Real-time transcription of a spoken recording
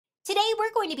Today,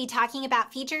 we're going to be talking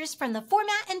about features from the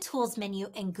Format and Tools menu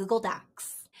in Google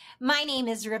Docs. My name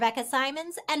is Rebecca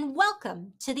Simons, and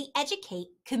welcome to the Educate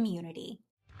community.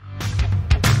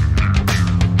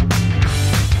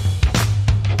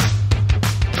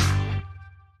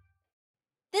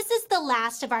 This is the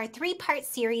last of our three-part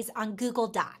series on Google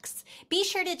Docs. Be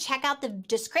sure to check out the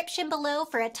description below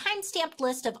for a time-stamped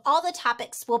list of all the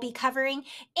topics we'll be covering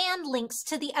and links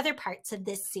to the other parts of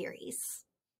this series.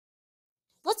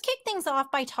 Let's kick things off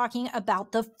by talking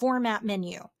about the Format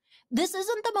menu. This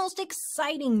isn't the most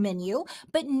exciting menu,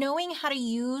 but knowing how to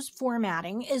use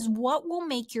formatting is what will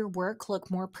make your work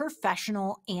look more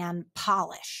professional and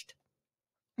polished.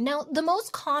 Now, the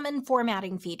most common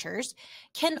formatting features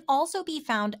can also be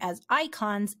found as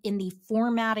icons in the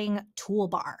formatting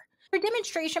toolbar. For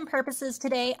demonstration purposes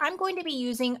today, I'm going to be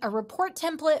using a report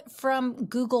template from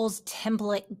Google's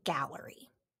template gallery.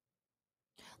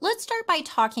 Let's start by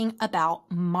talking about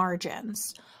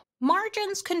margins.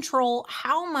 Margins control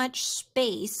how much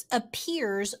space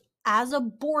appears as a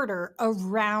border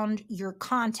around your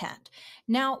content.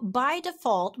 Now, by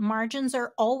default, margins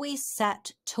are always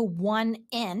set to 1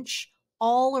 inch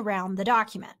all around the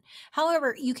document.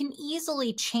 However, you can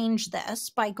easily change this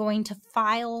by going to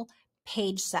File,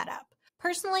 Page Setup.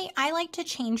 Personally, I like to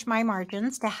change my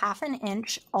margins to 1/2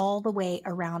 inch all the way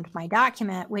around my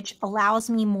document, which allows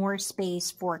me more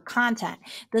space for content.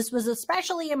 This was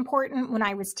especially important when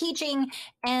I was teaching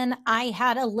and I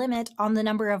had a limit on the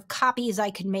number of copies I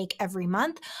could make every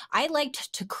month. I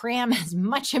liked to cram as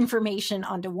much information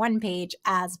onto one page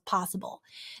as possible.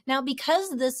 Now,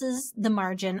 because this is the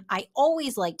margin I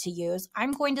always like to use,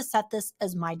 I'm going to set this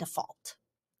as my default.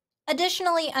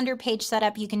 Additionally, under Page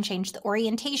Setup, you can change the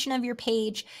orientation of your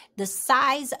page, the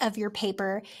size of your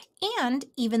paper, and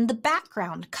even the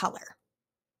background color.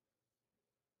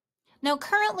 Now,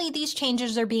 currently, these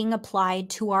changes are being applied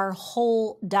to our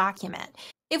whole document.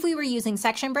 If we were using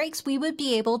section breaks, we would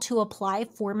be able to apply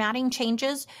formatting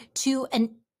changes to a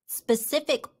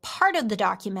specific part of the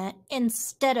document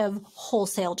instead of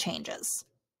wholesale changes.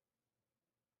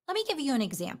 Let me give you an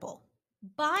example.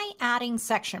 By adding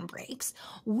section breaks,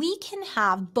 we can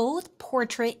have both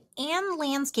portrait and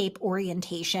landscape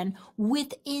orientation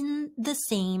within the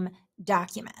same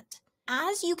document.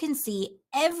 As you can see,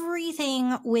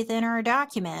 everything within our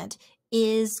document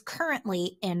is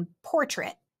currently in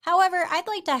portrait. However, I'd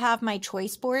like to have my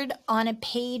choice board on a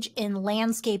page in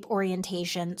landscape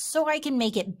orientation so I can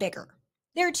make it bigger.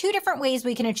 There are two different ways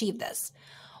we can achieve this.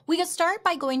 We could start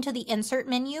by going to the Insert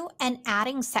menu and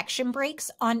adding section breaks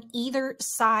on either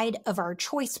side of our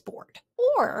choice board.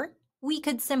 Or we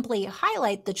could simply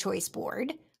highlight the choice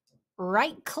board,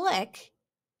 right-click,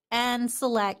 and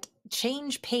select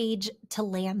Change Page to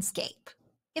Landscape.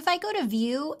 If I go to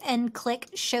View and click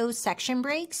Show Section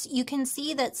Breaks, you can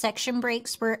see that section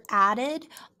breaks were added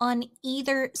on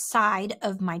either side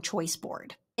of my choice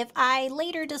board. If I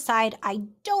later decide I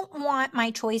don't want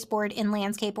my choice board in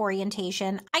landscape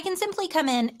orientation, I can simply come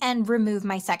in and remove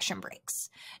my section breaks.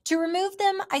 To remove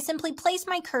them, I simply place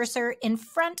my cursor in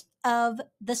front of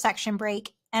the section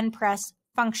break and press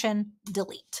Function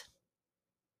Delete.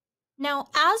 Now,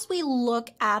 as we look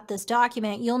at this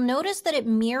document, you'll notice that it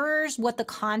mirrors what the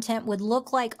content would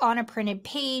look like on a printed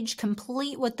page,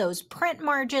 complete with those print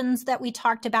margins that we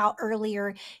talked about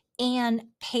earlier and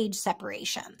page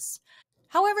separations.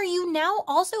 However, you now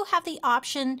also have the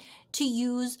option to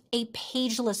use a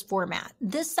pageless format.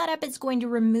 This setup is going to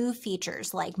remove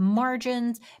features like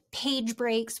margins, page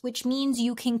breaks, which means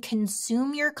you can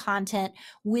consume your content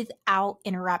without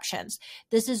interruptions.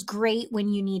 This is great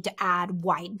when you need to add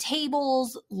wide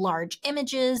tables, large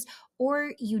images,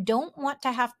 or you don't want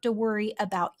to have to worry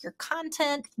about your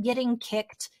content getting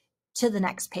kicked to the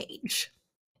next page.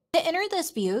 To enter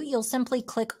this view, you'll simply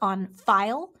click on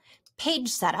File, Page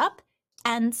Setup,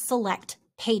 and select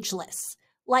Pageless.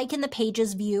 Like in the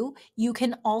Pages view, you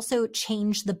can also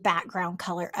change the background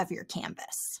color of your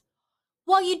canvas.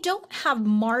 While you don't have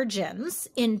margins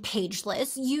in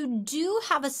Pageless, you do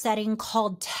have a setting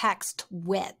called Text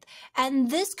Width,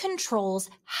 and this controls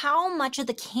how much of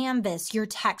the canvas your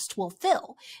text will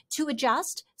fill. To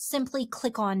adjust, simply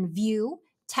click on View,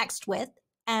 Text Width,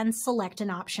 and select an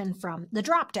option from the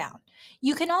dropdown.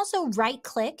 You can also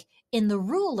right-click in the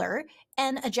ruler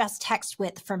and adjust text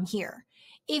width from here.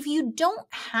 If you don't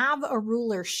have a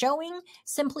ruler showing,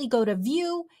 simply go to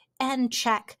View and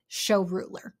check Show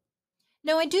Ruler.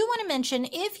 Now, I do want to mention,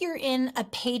 if you're in a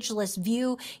pageless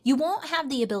view, you won't have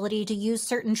the ability to use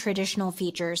certain traditional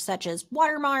features such as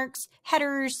watermarks,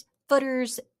 headers,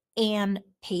 footers, and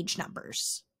page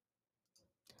numbers.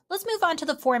 Let's move on to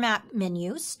the format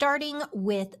menu, starting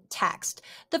with text.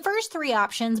 The first three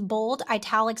options, bold,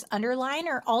 italics, underline,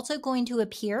 are also going to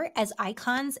appear as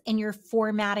icons in your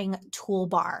formatting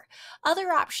toolbar.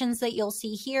 Other options that you'll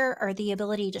see here are the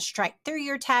ability to strike through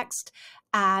your text,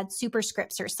 add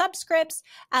superscripts or subscripts,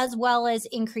 as well as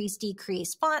increase,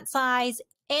 decrease font size,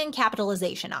 and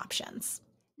capitalization options.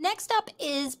 Next up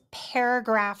is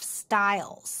paragraph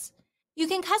styles. You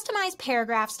can customize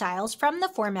paragraph styles from the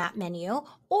format menu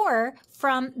or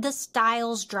from the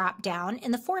styles dropdown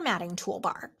in the formatting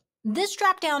toolbar. This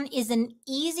dropdown is an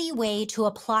easy way to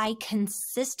apply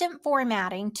consistent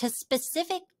formatting to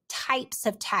specific types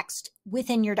of text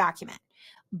within your document.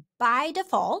 By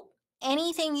default,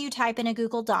 anything you type in a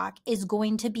Google Doc is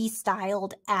going to be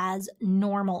styled as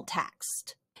normal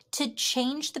text. To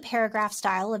change the paragraph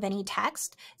style of any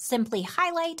text, simply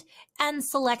highlight and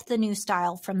select the new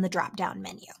style from the drop-down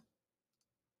menu.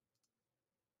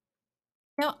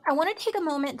 Now, I want to take a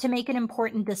moment to make an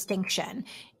important distinction.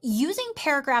 Using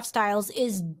paragraph styles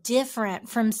is different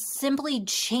from simply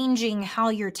changing how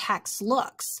your text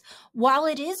looks. While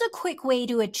it is a quick way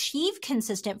to achieve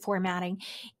consistent formatting,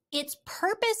 its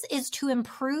purpose is to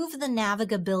improve the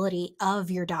navigability of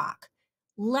your doc.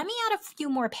 Let me add a few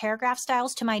more paragraph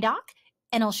styles to my doc,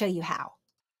 and I'll show you how.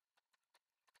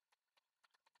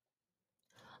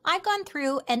 I've gone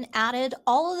through and added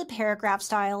all of the paragraph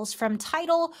styles from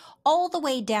title all the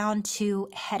way down to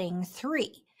heading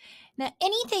 3. Now,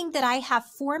 anything that I have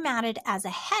formatted as a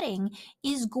heading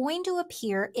is going to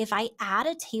appear if I add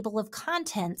a table of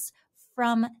contents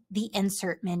from the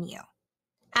insert menu.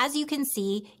 As you can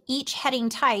see, each heading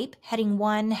type, heading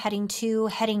 1, heading 2,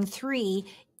 heading 3,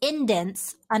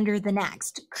 indents under the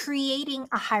next, creating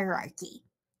a hierarchy.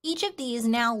 Each of these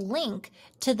now link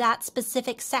to that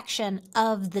specific section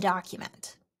of the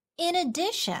document. In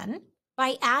addition,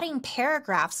 by adding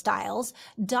paragraph styles,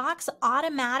 Docs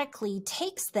automatically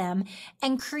takes them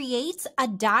and creates a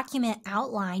document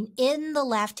outline in the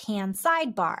left-hand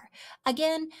sidebar.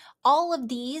 Again, all of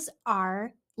these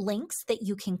are links that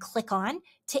you can click on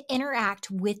to interact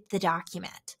with the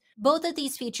document. Both of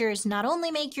these features not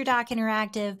only make your doc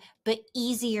interactive, but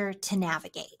easier to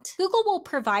navigate. Google will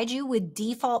provide you with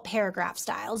default paragraph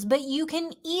styles, but you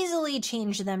can easily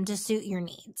change them to suit your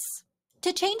needs.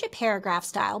 To change a paragraph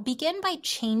style, begin by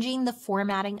changing the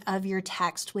formatting of your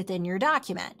text within your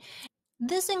document.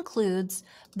 This includes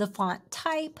the font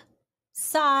type,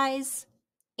 size,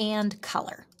 and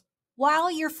color.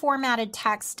 While your formatted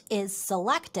text is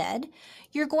selected,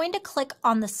 you're going to click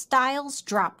on the Styles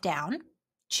dropdown,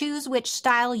 choose which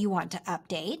style you want to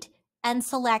update, and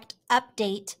select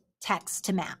Update Text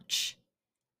to Match.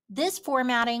 This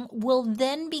formatting will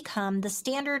then become the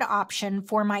standard option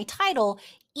for my title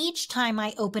each time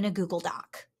I open a Google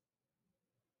Doc.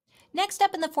 Next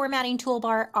up in the formatting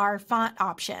toolbar are font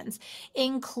options,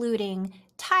 including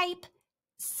type,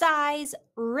 size,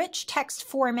 rich text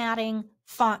formatting,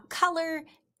 font color,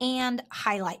 and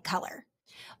highlight color.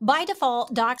 By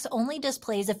default, Docs only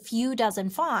displays a few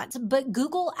dozen fonts, but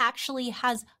Google actually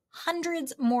has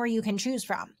hundreds more you can choose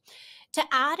from. To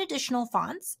add additional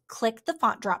fonts, click the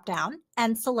font dropdown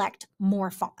and select More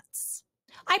Fonts.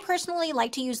 I personally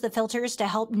like to use the filters to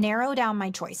help narrow down my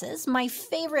choices, my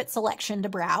favorite selection to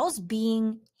browse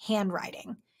being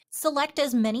handwriting. Select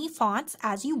as many fonts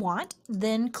as you want,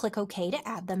 then click OK to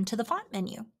add them to the font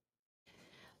menu.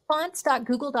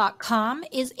 Fonts.google.com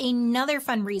is another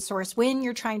fun resource when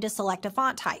you're trying to select a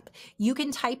font type. You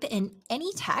can type in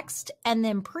any text and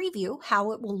then preview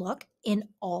how it will look in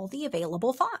all the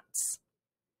available fonts.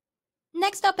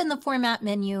 Next up in the format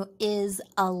menu is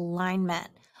alignment.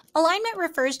 Alignment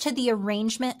refers to the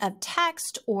arrangement of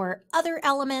text or other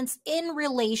elements in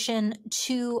relation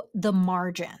to the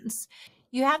margins.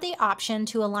 You have the option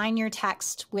to align your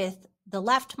text with the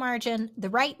left margin, the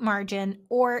right margin,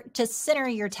 or to center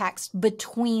your text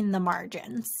between the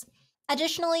margins.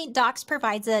 Additionally, Docs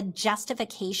provides a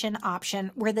justification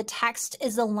option where the text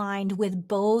is aligned with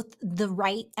both the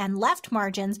right and left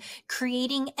margins,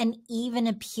 creating an even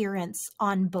appearance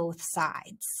on both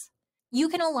sides. You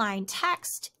can align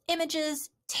text, images,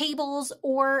 tables,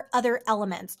 or other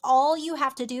elements. All you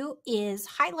have to do is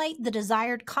highlight the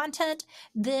desired content,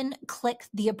 then click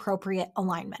the appropriate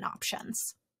alignment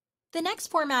options. The next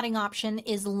formatting option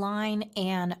is line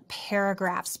and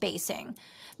paragraph spacing.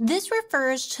 This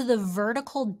refers to the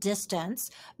vertical distance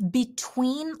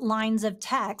between lines of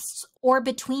text or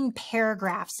between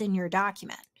paragraphs in your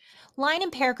document. Line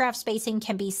and paragraph spacing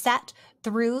can be set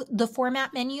through the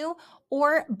format menu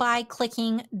or by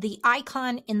clicking the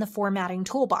icon in the formatting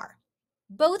toolbar.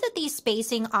 Both of these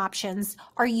spacing options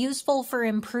are useful for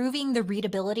improving the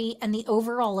readability and the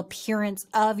overall appearance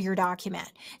of your document.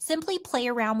 Simply play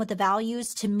around with the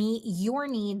values to meet your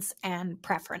needs and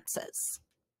preferences.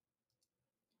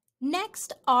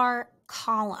 Next are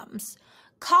columns.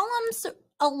 Columns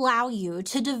allow you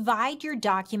to divide your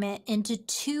document into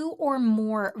 2 or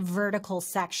more vertical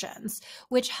sections,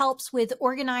 which helps with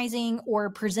organizing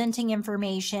or presenting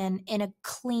information in a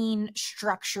clean,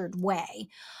 structured way.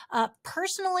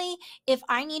 Personally, if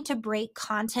I need to break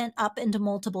content up into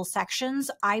multiple sections,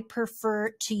 I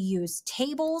prefer to use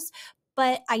tables,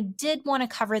 but I did want to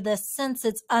cover this since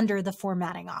it's under the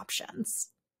formatting options.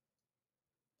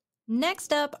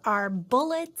 Next up are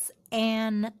bullets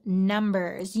and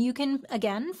numbers. You can,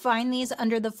 again, find these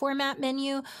under the format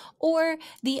menu or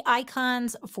the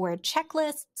icons for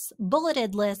checklists,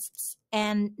 bulleted lists,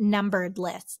 and numbered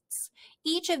lists.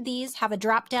 Each of these have a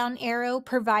drop-down arrow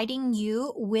providing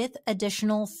you with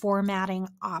additional formatting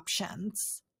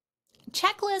options.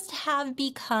 Checklists have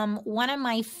become one of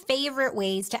my favorite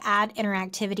ways to add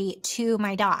interactivity to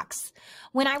my docs.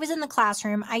 When I was in the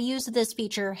classroom, I used this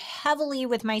feature heavily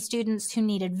with my students who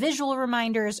needed visual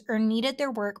reminders or needed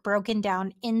their work broken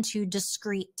down into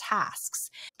discrete tasks.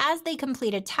 As they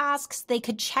completed tasks, they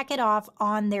could check it off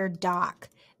on their doc.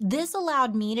 This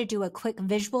allowed me to do a quick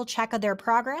visual check of their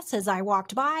progress as I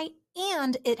walked by,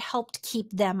 and it helped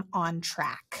keep them on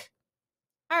track.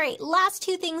 All right, last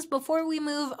 2 things before we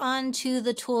move on to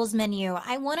the tools menu.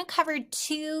 I want to cover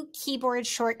 2 keyboard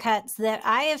shortcuts that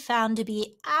I have found to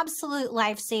be absolute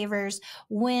lifesavers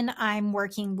when I'm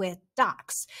working with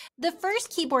docs. The first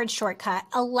keyboard shortcut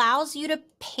allows you to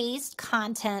paste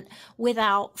content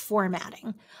without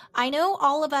formatting. I know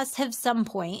all of us have some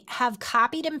point have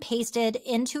copied and pasted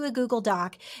into a Google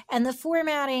Doc and the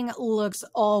formatting looks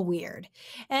all weird.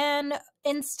 And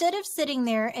instead of sitting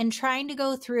there and trying to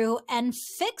go through and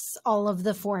fix all of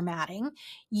the formatting,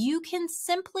 you can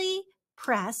simply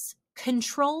press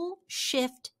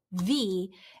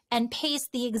Control-Shift-V and paste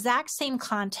the exact same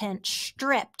content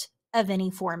stripped of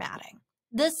any formatting.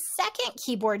 The second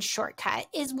keyboard shortcut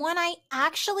is one I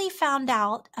actually found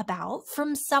out about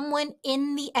from someone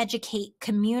in the Educate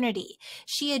community.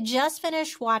 She had just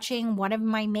finished watching one of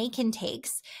my make and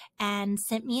takes and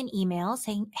sent me an email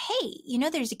saying, hey, you know,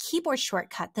 there's a keyboard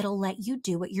shortcut that'll let you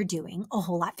do what you're doing a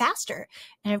whole lot faster.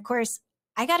 And of course,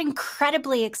 I got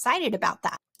incredibly excited about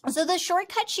that. So the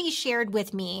shortcut she shared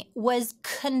with me was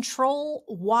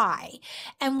Control-Y.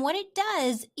 And what it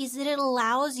does is it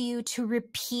allows you to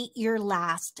repeat your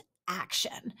last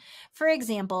action. For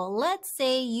example, let's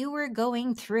say you were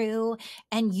going through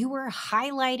and you were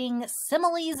highlighting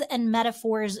similes and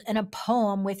metaphors in a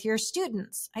poem with your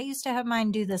students. I used to have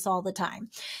mine do this all the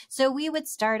time. So we would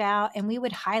start out and we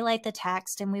would highlight the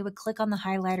text and we would click on the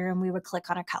highlighter and we would click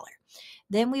on a color.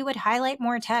 Then we would highlight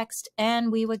more text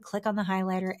and we would click on the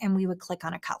highlighter and we would click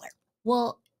on a color.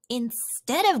 Well,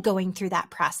 instead of going through that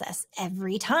process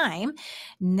every time,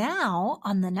 now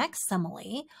on the next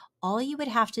simile, all you would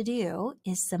have to do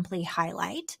is simply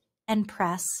highlight and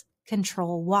press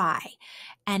Control-Y.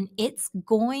 And it's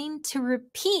going to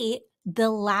repeat the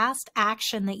last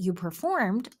action that you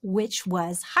performed, which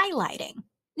was highlighting.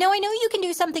 Now, I know you can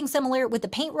do something similar with the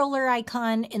paint roller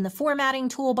icon in the formatting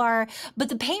toolbar, but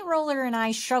the paint roller and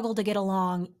I struggle to get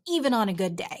along even on a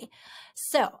good day.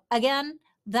 So again,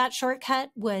 that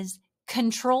shortcut was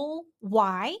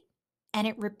Control-Y, and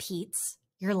it repeats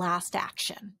your last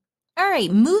action. All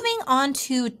right, moving on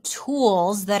to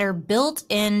tools that are built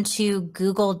into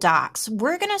Google Docs.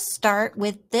 We're going to start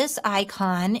with this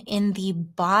icon in the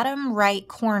bottom right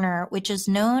corner, which is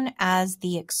known as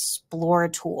the Explore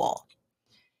tool.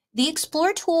 The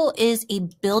Explore tool is a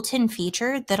built-in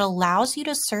feature that allows you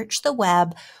to search the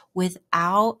web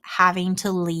without having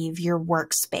to leave your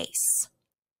workspace.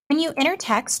 When you enter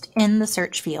text in the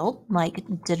search field, like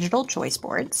digital choice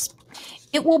boards,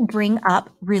 it will bring up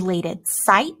related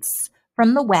sites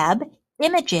from the web,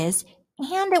 images,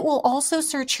 and it will also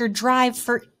search your drive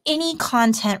for any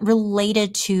content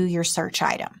related to your search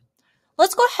item.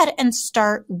 Let's go ahead and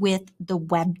start with the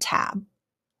web tab.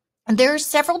 There are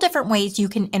several different ways you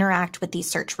can interact with these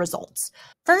search results.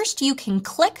 First, you can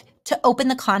click to open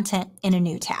the content in a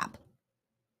new tab.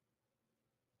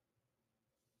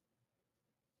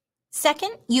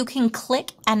 Second, you can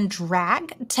click and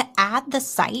drag to add the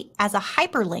site as a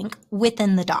hyperlink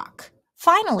within the doc.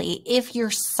 Finally, if you're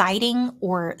citing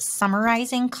or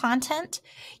summarizing content,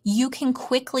 you can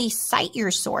quickly cite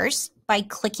your source by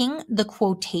clicking the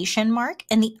quotation mark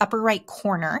in the upper right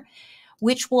corner,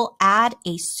 which will add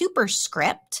a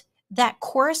superscript that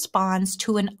corresponds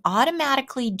to an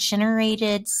automatically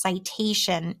generated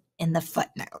citation in the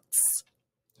footnotes.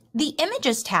 The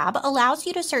Images tab allows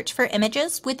you to search for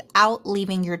images without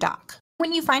leaving your doc.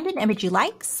 When you find an image you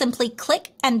like, simply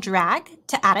click and drag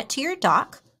to add it to your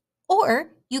doc,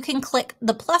 or you can click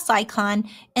the plus icon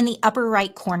in the upper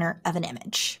right corner of an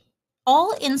image.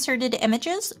 All inserted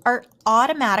images are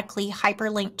automatically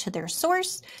hyperlinked to their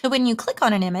source, so when you click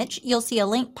on an image, you'll see a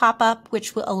link pop up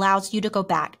which allows you to go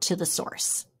back to the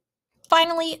source.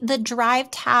 Finally, the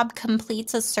Drive tab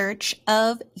completes a search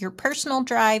of your personal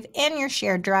drive and your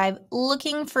shared drive,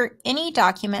 looking for any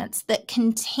documents that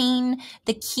contain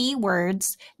the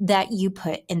keywords that you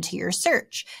put into your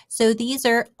search. So these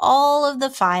are all of the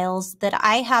files that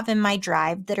I have in my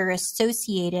drive that are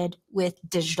associated with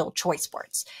digital choice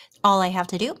boards. All I have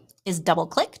to do is double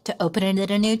click to open it in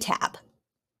a new tab.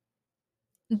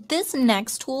 This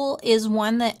next tool is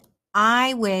one that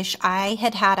I wish I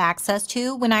had had access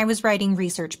to when I was writing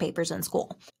research papers in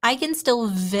school. I can still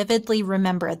vividly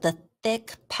remember the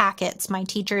thick packets my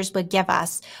teachers would give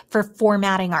us for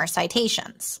formatting our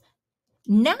citations.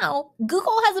 Now,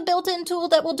 Google has a built-in tool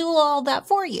that will do all that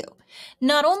for you.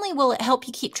 Not only will it help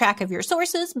you keep track of your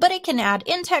sources, but it can add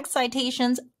in-text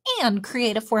citations and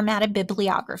create a formatted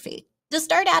bibliography. To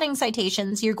start adding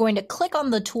citations, you're going to click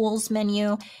on the Tools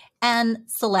menu and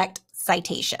select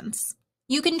Citations.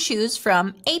 You can choose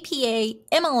from APA,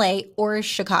 MLA, or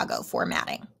Chicago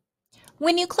formatting.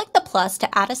 When you click the plus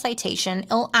to add a citation,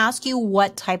 it'll ask you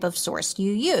what type of source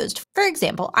you used. For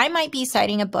example, I might be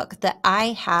citing a book that I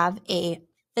have a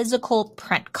physical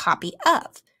print copy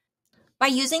of. By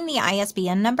using the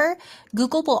ISBN number,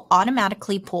 Google will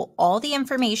automatically pull all the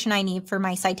information I need for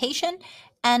my citation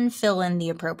and fill in the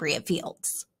appropriate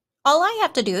fields. All I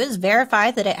have to do is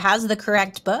verify that it has the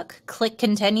correct book, click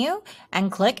Continue,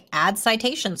 and click Add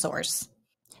Citation Source.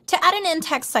 To add an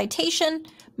in-text citation,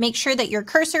 make sure that your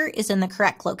cursor is in the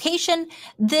correct location,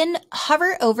 then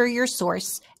hover over your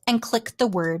source and click the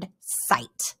word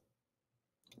Cite.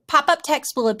 Pop-up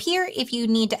text will appear if you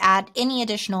need to add any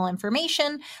additional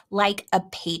information, like a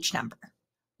page number.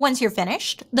 Once you're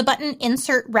finished, the button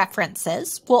Insert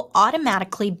References will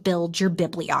automatically build your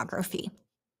bibliography.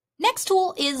 Next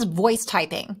tool is voice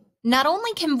typing. Not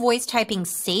only can voice typing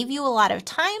save you a lot of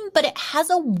time, but it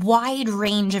has a wide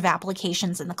range of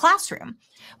applications in the classroom.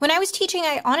 When I was teaching,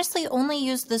 I honestly only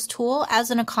used this tool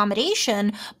as an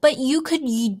accommodation, but you could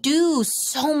do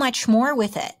so much more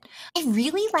with it. I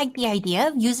really like the idea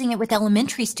of using it with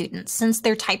elementary students since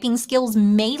their typing skills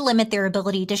may limit their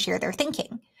ability to share their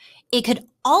thinking. It could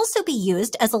also be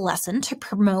used as a lesson to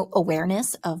promote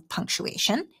awareness of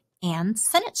punctuation and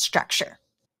sentence structure.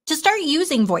 To start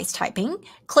using voice typing,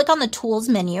 click on the Tools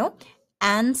menu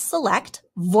and select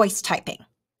Voice Typing.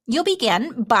 You'll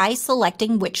begin by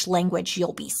selecting which language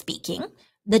you'll be speaking,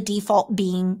 the default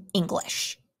being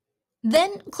English.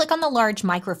 Then click on the large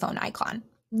microphone icon.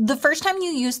 The first time you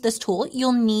use this tool,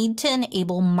 you'll need to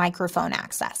enable microphone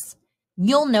access.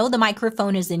 You'll know the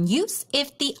microphone is in use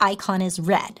if the icon is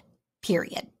red,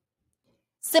 period.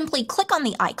 Simply click on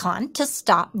the icon to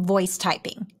stop voice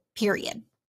typing, period.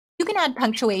 You can add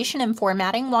punctuation and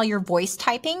formatting while you're voice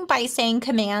typing by saying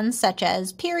commands such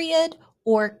as period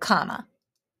or comma.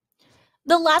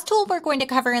 The last tool we're going to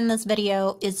cover in this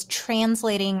video is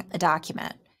translating a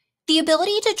document. The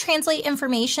ability to translate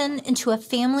information into a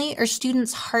family or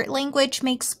student's heart language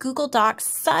makes Google Docs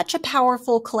such a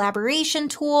powerful collaboration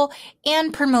tool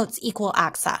and promotes equal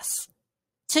access.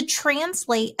 To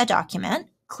translate a document,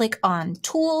 click on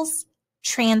Tools,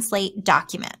 Translate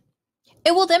Document.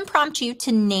 It will then prompt you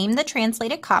to name the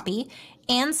translated copy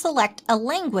and select a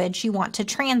language you want to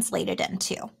translate it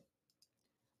into.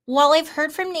 While I've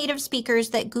heard from native speakers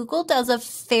that Google does a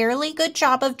fairly good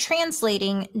job of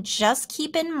translating, just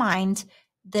keep in mind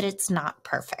that it's not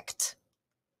perfect.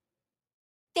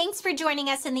 Thanks for joining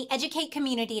us in the Educate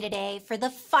community today for the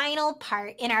final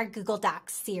part in our Google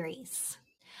Docs series.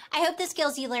 I hope the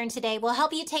skills you learned today will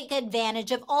help you take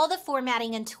advantage of all the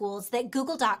formatting and tools that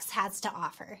Google Docs has to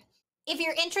offer. If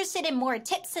you're interested in more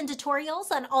tips and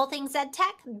tutorials on all things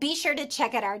EdTech, be sure to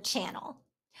check out our channel.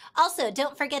 Also,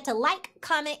 don't forget to like,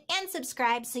 comment, and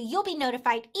subscribe so you'll be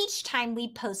notified each time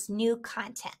we post new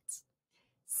content.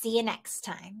 See you next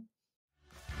time.